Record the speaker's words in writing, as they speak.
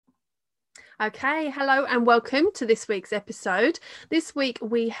Okay, hello and welcome to this week's episode. This week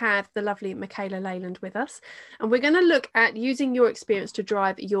we have the lovely Michaela Leyland with us, and we're going to look at using your experience to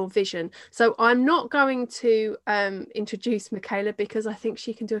drive your vision. So I'm not going to introduce Michaela because I think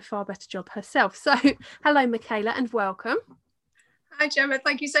she can do a far better job herself. So hello, Michaela, and welcome. Hi Gemma,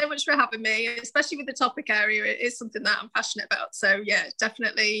 thank you so much for having me, especially with the topic area. It is something that I'm passionate about, so yeah,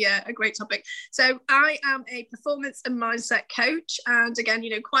 definitely a great topic. So I am a performance and mindset coach, and again,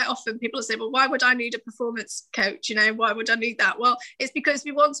 quite often people say, well, why would I need a performance coach? Why would I need that? Well, it's because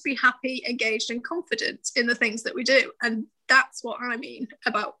we want to be happy, engaged and confident in the things that we do, and that's what I mean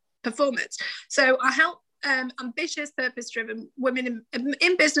about performance. So I help ambitious, purpose-driven women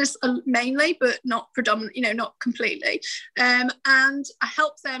in business mainly, but not predominantly, not completely. And I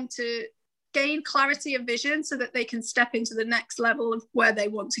help them to gain clarity of vision so that they can step into the next level of where they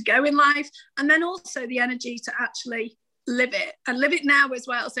want to go in life. And then also the energy to actually live it and live it now as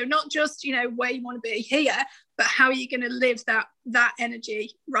well. So not just, where you want to be here, but how are you going to live that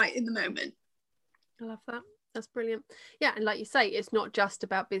energy right in the moment. I love that. That's brilliant. Yeah, and like you say, it's not just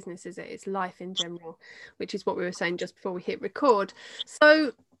about business, is it? It's life in general, which is what we were saying just before we hit record.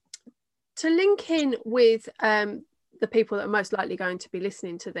 So to link in with the people that are most likely going to be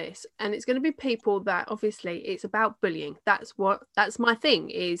listening to this, and it's going to be people that obviously it's about bullying. That's my thing,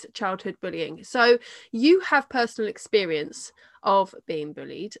 is childhood bullying. So you have personal experience of being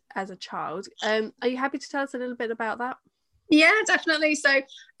bullied as a child. Are you happy to tell us a little bit about that? Yeah, definitely. So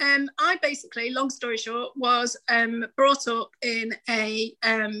I basically, long story short, was brought up in a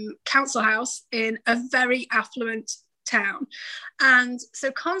council house in a very affluent town. And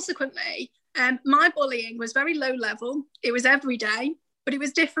so consequently, my bullying was very low level. It was every day, but it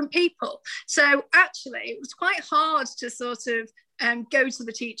was different people. So actually, it was quite hard to sort of go to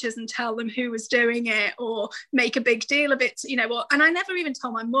the teachers and tell them who was doing it or make a big deal of it, and I never even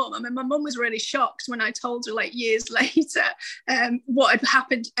told my mum. I mean, my mum was really shocked when I told her like years later what had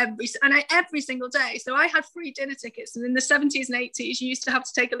happened every single day. So I had free dinner tickets, and in the 70s and 80s you used to have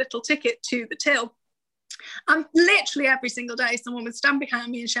to take a little ticket to the till. And literally every single day someone would stand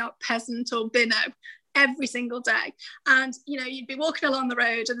behind me and shout peasant or binno every single day. And you'd be walking along the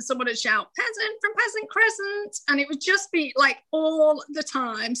road and someone would shout peasant from Peasant Crescent, and it would just be like all the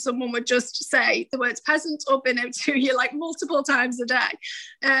time someone would just say the words peasant or binno to you like multiple times a day.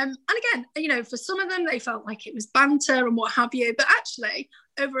 And again, for some of them they felt like it was banter and what have you, but actually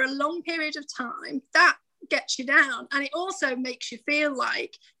over a long period of time that gets you down, and it also makes you feel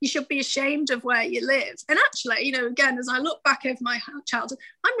like you should be ashamed of where you live. And actually, again, as I look back over my childhood,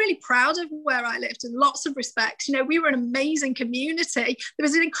 I'm really proud of where I lived in lots of respects. We were an amazing community. There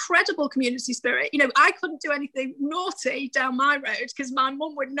was an incredible community spirit. I couldn't do anything naughty down my road because my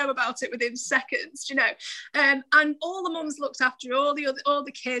mum would know about it within seconds, and all the mums looked after all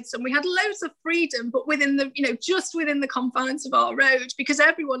the kids, and we had loads of freedom, but within the, just within the confines of our road, because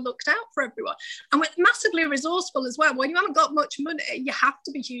everyone looked out for everyone. And we're massively resourceful as well. When you haven't got much money, you have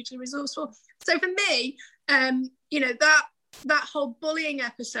to be hugely resourceful. So for me, that whole bullying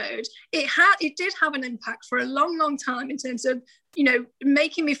episode, it did have an impact for a long time in terms of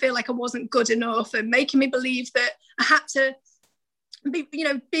making me feel like I wasn't good enough and making me believe that I had to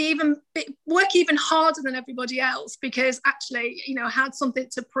work even harder than everybody else because actually I had something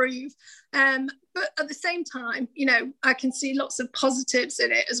to prove. But at the same time, I can see lots of positives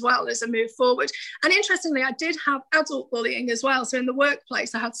in it as well as I move forward. And interestingly, I did have adult bullying as well. So in the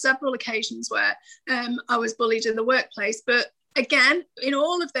workplace, I had several occasions where I was bullied in the workplace. But again, in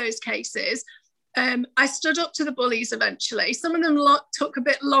all of those cases, I stood up to the bullies eventually. Some of them took a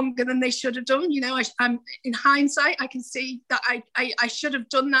bit longer than they should have done. I'm in hindsight, I can see that I should have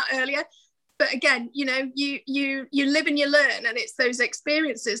done that earlier. But again, you live and you learn, and it's those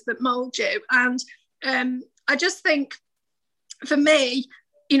experiences that mold you. And I just think for me,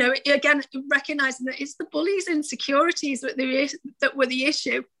 again, recognizing that it's the bullies' insecurities that were the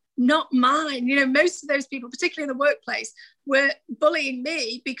issue, not mine. Most of those people, particularly in the workplace, were bullying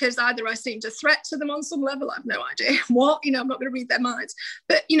me because either I seemed a threat to them on some level. I have no idea what, I'm not going to read their minds.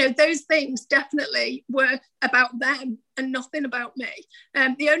 But, those things definitely were about them and nothing about me.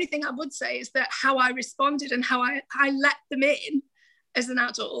 The only thing I would say is that how I responded and how I let them in as an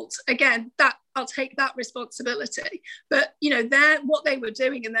adult, again, that I'll take that responsibility. But, what they were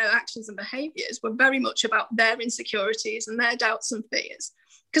doing in their actions and behaviours were very much about their insecurities and their doubts and fears.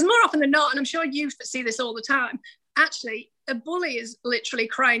 Because more often than not, and I'm sure you see this all the time, actually a bully is literally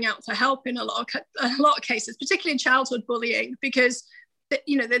crying out for help in a lot of cases, particularly in childhood bullying, because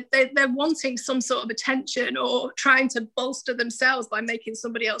they're wanting some sort of attention or trying to bolster themselves by making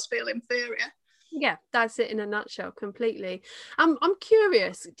somebody else feel inferior. Yeah, that's it in a nutshell, completely. I'm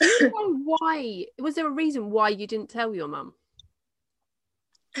curious, do you know why, was there a reason why you didn't tell your mum?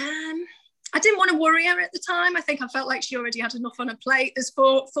 I didn't want to worry her at the time. I think I felt like she already had enough on her plate. There's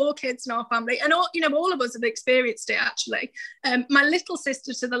four kids in our family, and all of us have experienced it actually. My little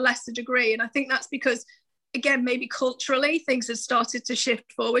sister to the lesser degree, and I think that's because, again, maybe culturally things have started to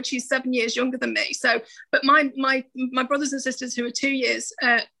shift forward. She's 7 years younger than me. So, but my brothers and sisters who are 2 years.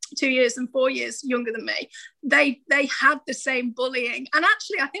 2 years and 4 years younger than me, they had the same bullying. And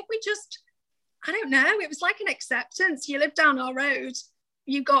actually, I think I don't know, it was like an acceptance. You live down our road,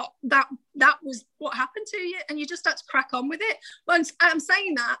 you got that was what happened to you, and you just had to crack on with it. But I'm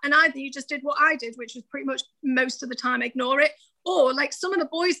saying that, and either you just did what I did, which was pretty much most of the time ignore it, or like some of the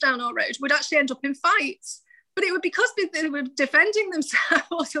boys down our road would actually end up in fights. But it would, because they were defending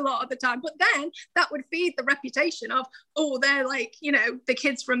themselves a lot of the time. But then that would feed the reputation of, oh, they're like, the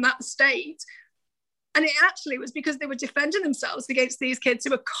kids from that state. And it actually was because they were defending themselves against these kids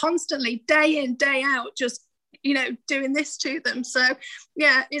who were constantly, day in, day out, just, doing this to them. So,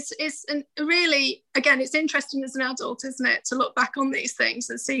 yeah, it's really, again, it's interesting as an adult, isn't it, to look back on these things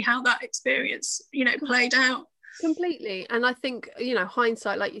and see how that experience, played out. Completely. And I think,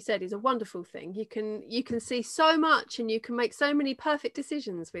 hindsight, like you said, is a wonderful thing. You can see so much, and you can make so many perfect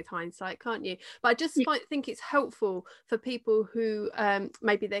decisions with hindsight, can't you? But I just think it's helpful for people who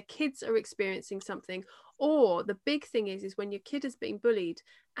maybe their kids are experiencing something, or the big thing is when your kid has been bullied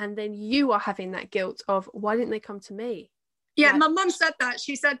and then you are having that guilt of, why didn't they come to me? Yeah, my mum said that.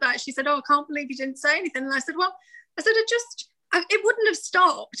 She said, oh, I can't believe you didn't say anything. And I said, it wouldn't have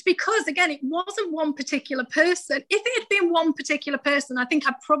stopped, because, again, it wasn't one particular person. If it had been one particular person, I think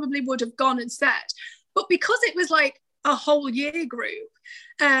I probably would have gone and said. But because it was like a whole year group,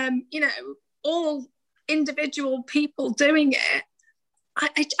 all individual people doing it, I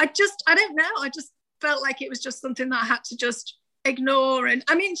don't know. I just felt like it was just something that I had to just ignore. And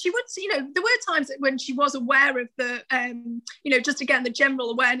I mean, she would, there were times when she was aware of the just, again, the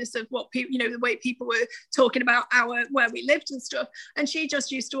general awareness of what people, the way people were talking about where we lived and stuff, and she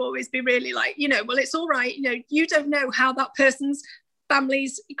just used to always be really like, well, it's all right, you don't know how that person's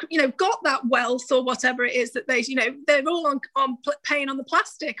families got that wealth or whatever it is that they, they're all on paying on the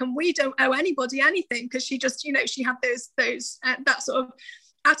plastic, and we don't owe anybody anything. Because she just, she had those that sort of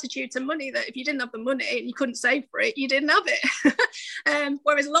attitude to money, that if you didn't have the money and you couldn't save for it, you didn't have it.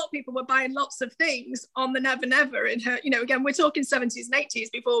 Whereas a lot of people were buying lots of things on the never never in her, again, we're talking 70s and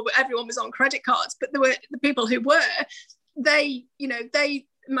 80s before everyone was on credit cards, but there were the people who were,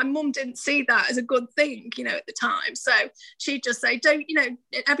 my mum didn't see that as a good thing, at the time. So she'd just say, don't,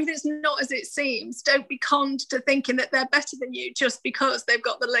 everything's not as it seems. Don't be conned to thinking that they're better than you just because they've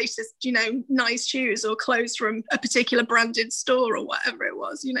got the latest, nice shoes or clothes from a particular branded store or whatever it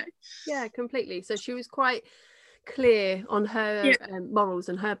was, Yeah, completely. So she was quite clear on her morals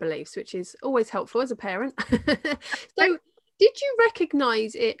and her beliefs, which is always helpful as a parent. So did you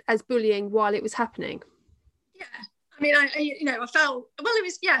recognise it as bullying while it was happening? Yeah. I mean, I felt, well, it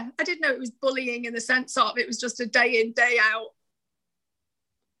was, I did know it was bullying in the sense of it was just a day in, day out,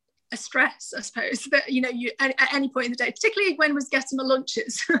 a stress, I suppose, that, you at any point in the day, particularly when I was getting my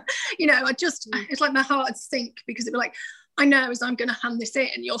lunches, it's like my heart would sink, because it'd be like, I know as I'm going to hand this in,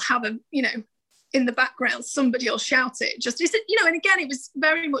 you'll have in the background, somebody will shout it. Just, and again, it was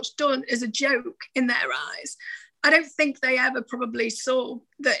very much done as a joke in their eyes. I don't think they ever probably saw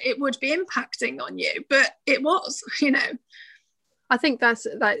that it would be impacting on you, but it was, I think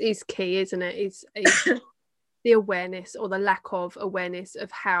that is key, isn't it? Is the awareness, or the lack of awareness, of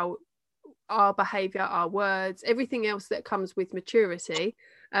how our behaviour, our words, everything else that comes with maturity.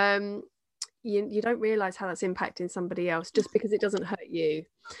 You don't realise how that's impacting somebody else just because it doesn't hurt you.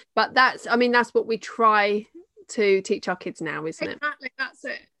 But that's what we try to teach our kids now, isn't it? Exactly, that's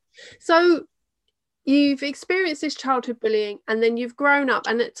it. So you've experienced this childhood bullying, and then you've grown up,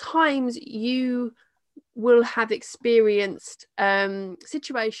 and at times you will have experienced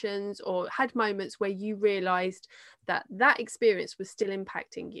situations or had moments where you realised that experience was still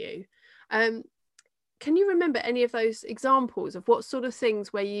impacting you. Can you remember any of those examples of what sort of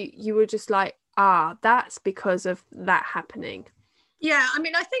things where you were just like, that's because of that happening? Yeah, I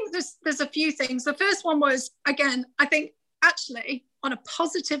mean, I think there's a few things. The first one was, again, I think actually on a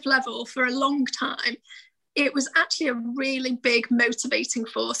positive level for a long time, it was actually a really big motivating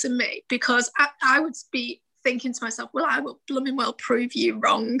force in me, because I would be thinking to myself, well, I will blooming well prove you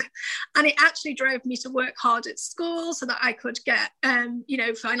wrong. And it actually drove me to work hard at school so that I could get,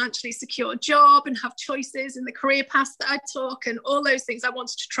 financially secure job and have choices in the career paths that I took, and all those things. I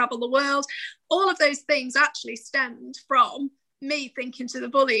wanted to travel the world. All of those things actually stemmed from me thinking to the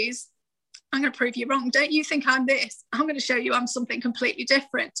bullies, I'm going to prove you wrong. Don't you think I'm this? I'm going to show you I'm something completely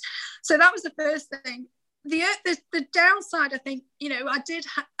different. So that was the first thing. The downside, I think,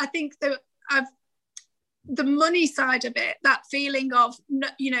 I think that the money side of it, that feeling of,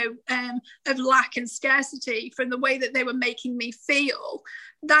 of lack and scarcity from the way that they were making me feel,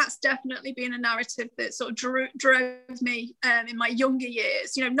 that's definitely been a narrative that sort of drove me in my younger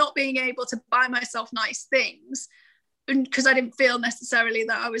years, not being able to buy myself nice things because I didn't feel necessarily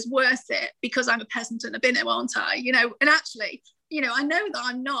that I was worth it because I'm a peasant and a binner, aren't I? And actually, I know that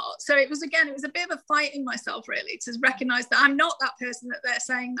I'm not. So it was a bit of a fight in myself, really, to recognize that I'm not that person that they're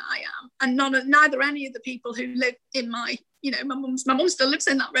saying that I am. And neither any of the people who live in my, my mum still lives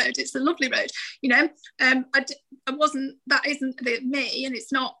in that road. It's a lovely road, I wasn't, that isn't me, and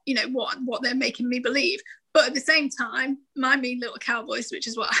it's not, what they're making me believe. But at the same time, my mean little cow voice, which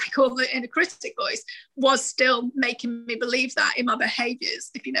is what I call the inner critic voice, was still making me believe that in my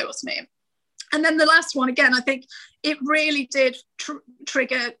behaviours, if you know what I mean. And then the last one, again, I think it really did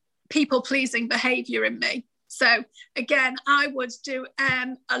trigger people-pleasing behaviour in me. So again, I would do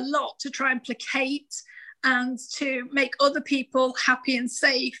a lot to try and placate and to make other people happy and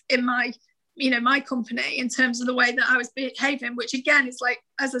safe in my, my company, in terms of the way that I was behaving, which again is like,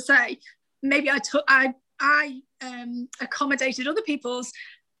 as I say, maybe I accommodated other people's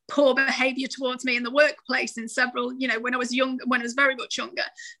poor behaviour towards me in the workplace in several, when I was very much younger,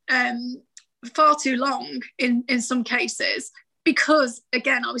 far too long in some cases, because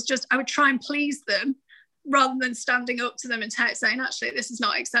again, I would try and please them rather than standing up to them and saying, actually, this is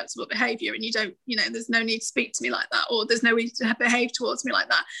not acceptable behaviour, and you don't, there's no need to speak to me like that, or there's no need to behave towards me like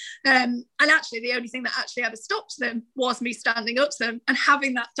that. And actually, the only thing that actually ever stopped them was me standing up to them and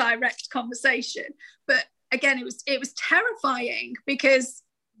having that direct conversation. But again, it was terrifying, because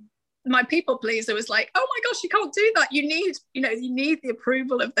my people pleaser was like, oh my gosh, you can't do that. You need the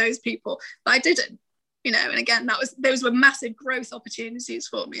approval of those people. But I didn't, and again, those were massive growth opportunities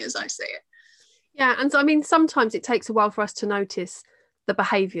for me, as I see it. Yeah. And so, I mean, sometimes it takes a while for us to notice the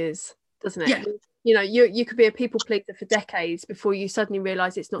behaviours, doesn't it? Yeah. You could be a people pleaser for decades before you suddenly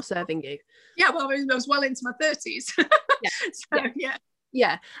realise it's not serving you. Yeah, well, I was well into my 30s.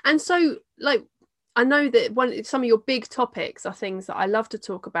 Yeah. And so, like, I know that some of your big topics are things that I love to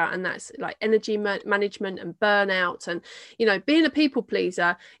talk about, and that's like energy management and burnout, and being a people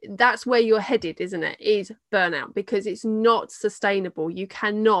pleaser, that's where you're headed, isn't it? Is burnout, because it's not sustainable. You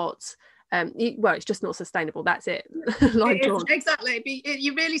cannot it's just not sustainable. That's it. Exactly.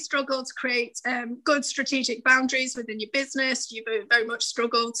 You really struggle to create good strategic boundaries within your business. You very much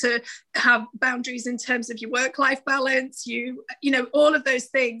struggle to have boundaries in terms of your work-life balance. All of those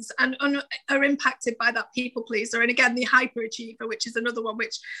things and are impacted by that people pleaser. And again, the hyperachiever, which is another one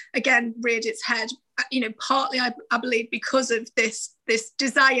which again reared its head, partly I believe because of this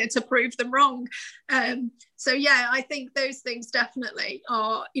desire to prove them wrong. So yeah, I think those things definitely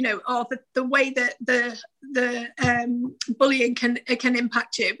are the way that the bullying can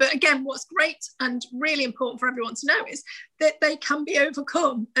impact you. But again, what's great and really important for everyone to know is that they can be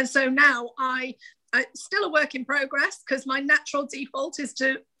overcome. And so now I still a work in progress, because my natural default is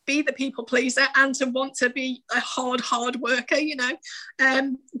to be the people pleaser and to want to be a hard worker,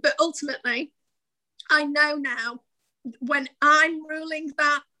 but ultimately I know now, when I'm ruling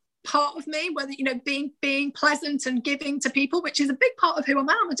that part of me, whether being pleasant and giving to people, which is a big part of who I am,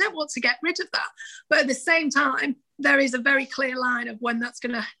 I don't want to get rid of that. But at the same time, there is a very clear line of when that's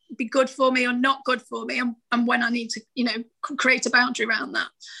going to be good for me or not good for me, and when I need to create a boundary around that.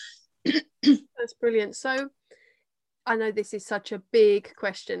 That's brilliant. So I know this is such a big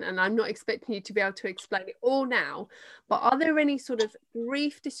question, and I'm not expecting you to be able to explain it all now, but are there any sort of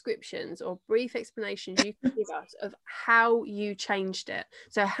brief descriptions or brief explanations you can give us of how you changed it?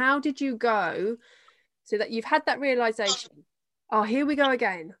 So how did you go so that you've had that realization, oh, here we go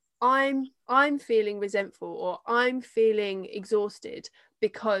again, I'm feeling resentful, or I'm feeling exhausted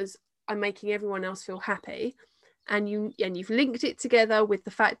because I'm making everyone else feel happy, and you've linked it together with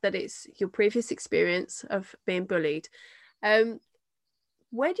the fact that it's your previous experience of being bullied.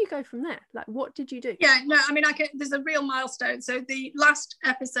 Where do you go from there? Like, what did you do? Yeah, no, I mean, there's a real milestone. So the last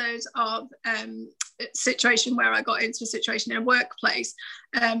episode of situation where I got into a situation in a workplace,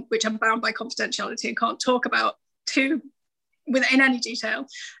 which I'm bound by confidentiality and can't talk about in any detail,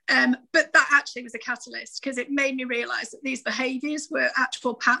 but that actually was a catalyst, because it made me realize that these behaviors were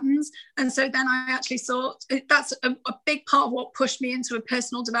actual patterns. And so then I actually saw that's a big part of what pushed me into a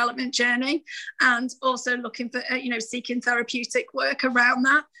personal development journey, and also looking for seeking therapeutic work around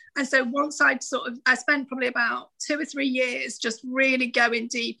that. And so once I spent probably about 2 or 3 years just really going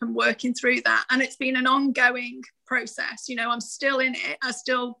deep and working through that, and it's been an ongoing process. You know, I'm still in it. I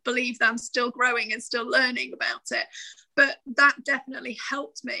still believe that I'm still growing and still learning about it. But that definitely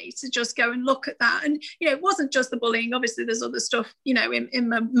helped me to just go and look at that. And, you know, it wasn't just the bullying. Obviously, there's other stuff, you know, in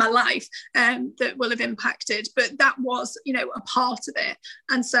my life that will have impacted. But that was, you know, a part of it.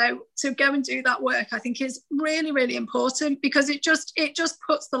 And so to go and do that work, I think is really, really important, because it just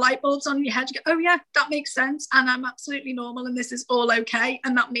puts the light bulbs on your head. You go, oh, yeah, that makes sense. And I'm absolutely normal. And this is all okay.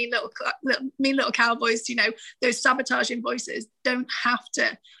 And that mean little cowboys, you know, those sabotaging voices don't have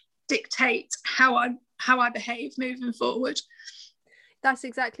to dictate how I behave moving forward. That's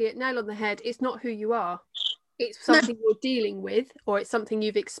exactly it. Nail on the head. It's not who you are. It's something you're dealing with, or it's something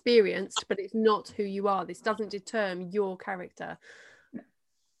you've experienced, but it's not who you are. This doesn't determine your character.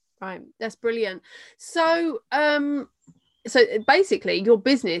 Right. That's brilliant. So, so basically your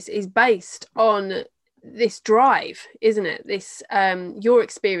business is based on this drive, isn't it? This, your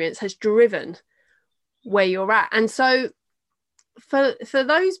experience has driven where you're at. And so for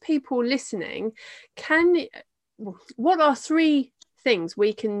those people listening, what are 3 things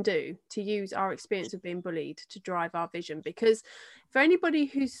we can do to use our experience of being bullied to drive our vision? Because for anybody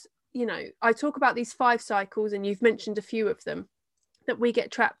who's, you know, I talk about these 5 cycles, and you've mentioned a few of them that we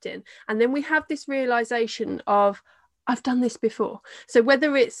get trapped in, and then we have this realization of, I've done this before. So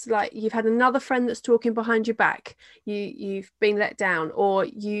whether it's like you've had another friend that's talking behind your back, you've been let down, or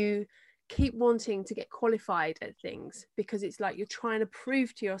you keep wanting to get qualified at things because it's like you're trying to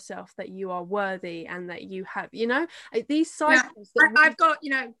prove to yourself that you are worthy and that you have, you know, these cycles. Yeah. I've got, you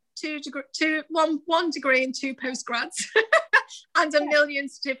know, one degree and 2 postgrads and a million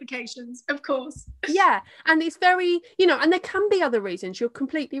certifications, of course. Yeah. And it's very, you know, and there can be other reasons. You're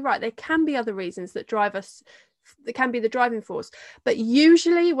completely right. There can be other reasons that drive us. That can be the driving force. But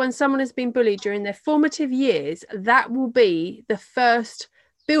usually when someone has been bullied during their formative years, that will be the first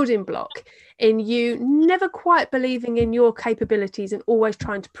building block in you never quite believing in your capabilities and always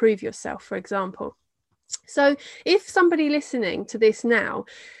trying to prove yourself, for example. So if somebody listening to this now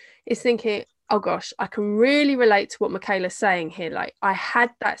is thinking, oh gosh, I can really relate to what Michaela's saying here, like I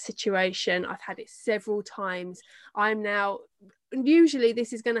had that situation, I've had it several times, I'm now, usually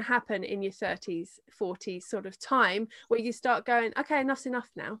this is going to happen in your 30s 40s sort of time, where you start going, okay, enough's enough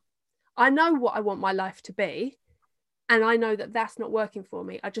now. I know what I want my life to be, and I know that that's not working for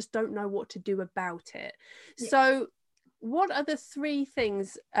me. I just don't know what to do about it. Yeah. So what are the 3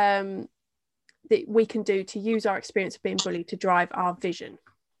 things that we can do to use our experience of being bullied to drive our vision?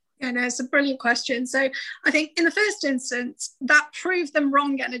 Yeah, no, it's a brilliant question. So I think in the first instance, that prove them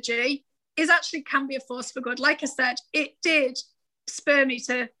wrong energy is actually can be a force for good. Like I said, it did spur me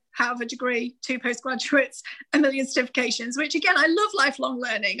to have a degree, 2 postgraduates, a million certifications, which again, I love lifelong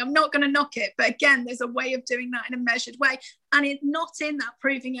learning. I'm not going to knock it. But again, there's a way of doing that in a measured way. And it's not in that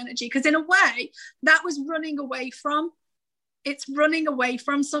proving energy, because in a way that was running away from, it's running away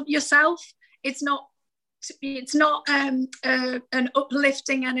from yourself. It's not an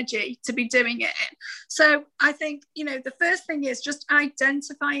uplifting energy to be doing it in. So I think, you know, the first thing is just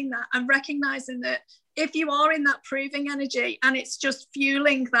identifying that and recognizing that if you are in that proving energy and it's just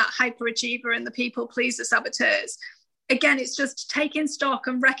fueling that hyperachiever and the people pleaser saboteurs, again, it's just taking stock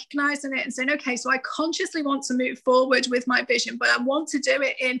and recognizing it and saying, okay, so I consciously want to move forward with my vision, but I want to do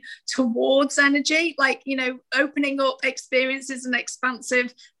it in towards energy, like, you know, opening up experiences and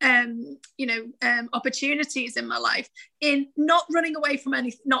expansive, opportunities in my life, in not running away from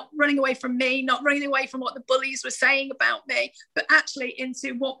anything, not running away from me, not running away from what the bullies were saying about me, but actually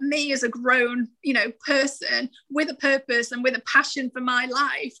into what me as a grown, you know, person with a purpose and with a passion for my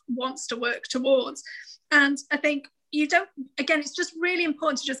life wants to work towards. And I think you don't, again, it's just really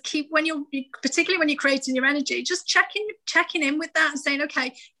important to just keep, particularly when you're creating your energy, just checking in with that and saying,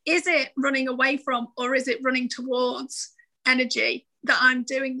 okay, is it running away from, or is it running towards energy that I'm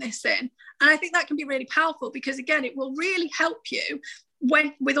doing this in? And I think that can be really powerful, because again, it will really help you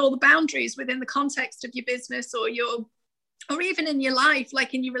with all the boundaries within the context of your business or even in your life,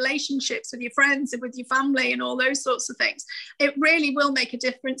 like in your relationships with your friends and with your family and all those sorts of things. It really will make a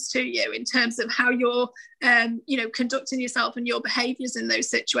difference to you in terms of how you're, conducting yourself and your behaviors in those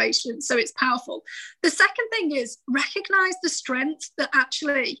situations. So it's powerful. The second thing is recognize the strength that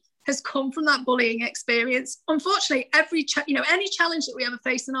actually has come from that bullying experience. Unfortunately, any challenge that we ever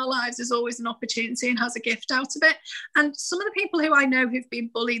face in our lives is always an opportunity and has a gift out of it. And some of the people who I know who've been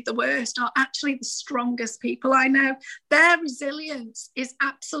bullied the worst are actually the strongest people I know. Their resilience is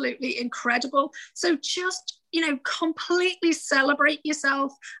absolutely incredible. So just, completely celebrate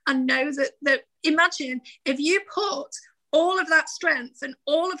yourself and know that imagine if you put all of that strength and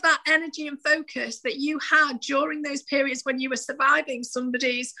all of that energy and focus that you had during those periods when you were surviving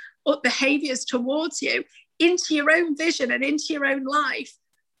somebody's behaviors towards you into your own vision and into your own life,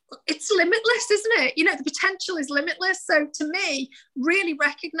 it's limitless, isn't it? You know, the potential is limitless. So to me, really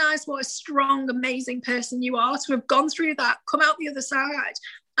recognize what a strong, amazing person you are, to have gone through that, come out the other side,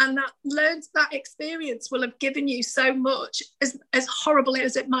 and that experience will have given you so much, as horrible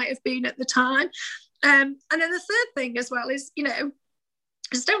as it might have been at the time. And then the third thing as well is, you know,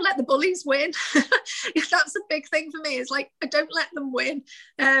 just don't let the bullies win. That's a big thing for me, is like, I don't let them win.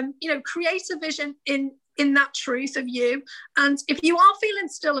 You know, create a vision in that truth of you. And if you are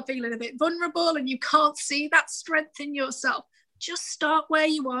still feeling a bit vulnerable and you can't see that strength in yourself, just start where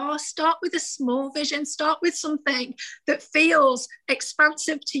you are. Start with a small vision. Start with something that feels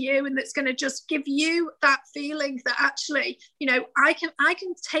expansive to you, and that's going to just give you that feeling that actually, you know, I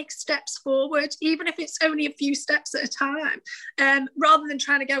can take steps forward, even if it's only a few steps at a time, rather than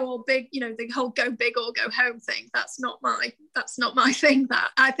trying to go all big. You know, the whole go big or go home thing. That's not my thing. That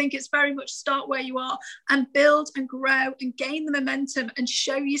I think it's very much start where you are and build and grow and gain the momentum and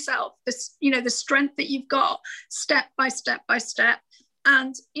show yourself this, you know, the strength that you've got, step by step by step.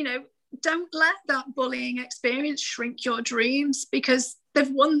 And, you know, don't let that bullying experience shrink your dreams, because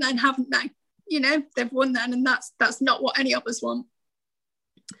they've won then, haven't they? You know, they've won then, and that's not what any of us want.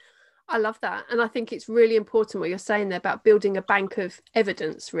 I love that. And I think it's really important what you're saying there about building a bank of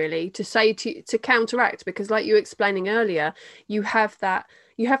evidence, really, to say to counteract, because like you were explaining earlier, you have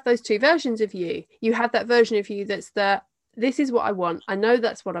those two versions of you. You have that version of you that's this is what I want. I know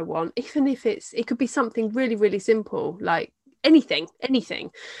that's what I want, even if it could be something really, really simple, like anything.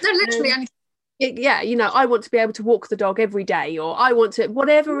 No, literally anything. Yeah, you know, I want to be able to walk the dog every day, or I want to,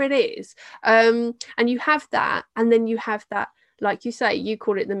 whatever it is. And you have that, and then you have that, like you say, you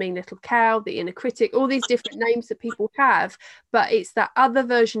call it the mean little cow, the inner critic, all these different names that people have, but it's that other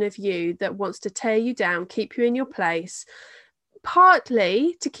version of you that wants to tear you down, keep you in your place,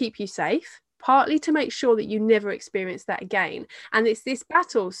 partly to keep you safe, partly to make sure that you never experience that again. And it's this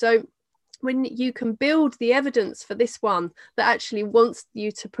battle. So when you can build the evidence for this one that actually wants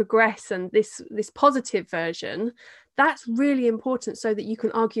you to progress, and this positive version, that's really important, so that you can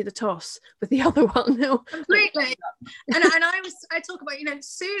argue the toss with the other one. Completely. And I talk about, you know,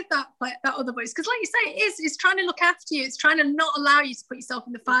 soothe that other voice, because like you say, it's trying to look after you. It's trying to not allow you to put yourself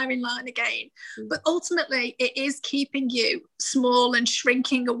in the firing line again. But ultimately, it is keeping you small and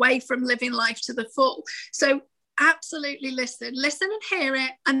shrinking away from living life to the full. So absolutely listen and hear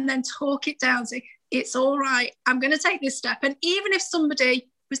it, and then talk it down. Say, it's all right, I'm going to take this step. And even if somebody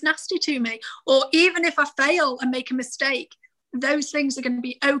was nasty to me, or even if I fail and make a mistake, those things are going to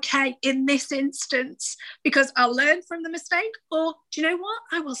be okay in this instance, because I'll learn from the mistake. Or do you know what?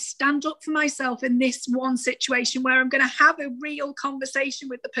 I will stand up for myself in this one situation, where I'm going to have a real conversation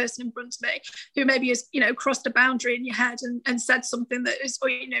with the person in front of me who maybe has, you know, crossed a boundary in your head and said something that is, or,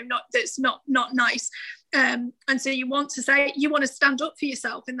 you know, that's not nice. And so you want to stand up for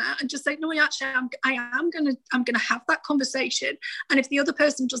yourself in that, and just say, no, actually, I'm gonna have that conversation. And if the other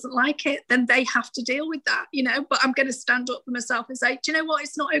person doesn't like it, then they have to deal with that, you know. But I'm going to stand up for myself and say, do you know what?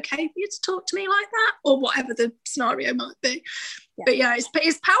 It's not okay for you to talk to me like that, or whatever the scenario might be. Yeah. But yeah,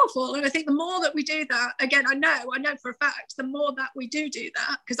 it's powerful. And I think the more that we do that, again, I know for a fact, the more that we do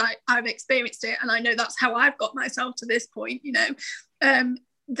that, because I've experienced it, and I know that's how I've got myself to this point, you know,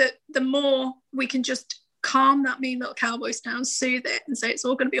 that the more we can just calm that mean little cow voice down, soothe it, and say it's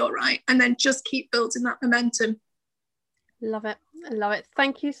all going to be all right, and then just keep building that momentum. Love it.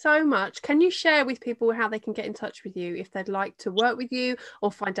 Thank you so much. Can you share with people how they can get in touch with you if they'd like to work with you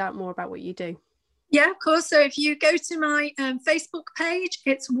or find out more about what you do? Yeah, of course. So if you go to my Facebook page,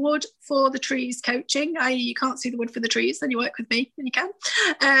 it's Wood for the Trees Coaching. You can't see the wood for the trees, then you work with me, then you can.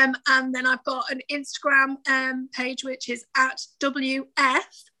 And then I've got an Instagram page, which is at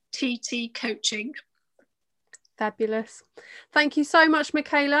WFTT Coaching. Fabulous. Thank you so much,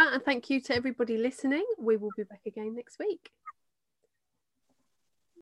 Michaela, and thank you to everybody listening. We will be back again next week.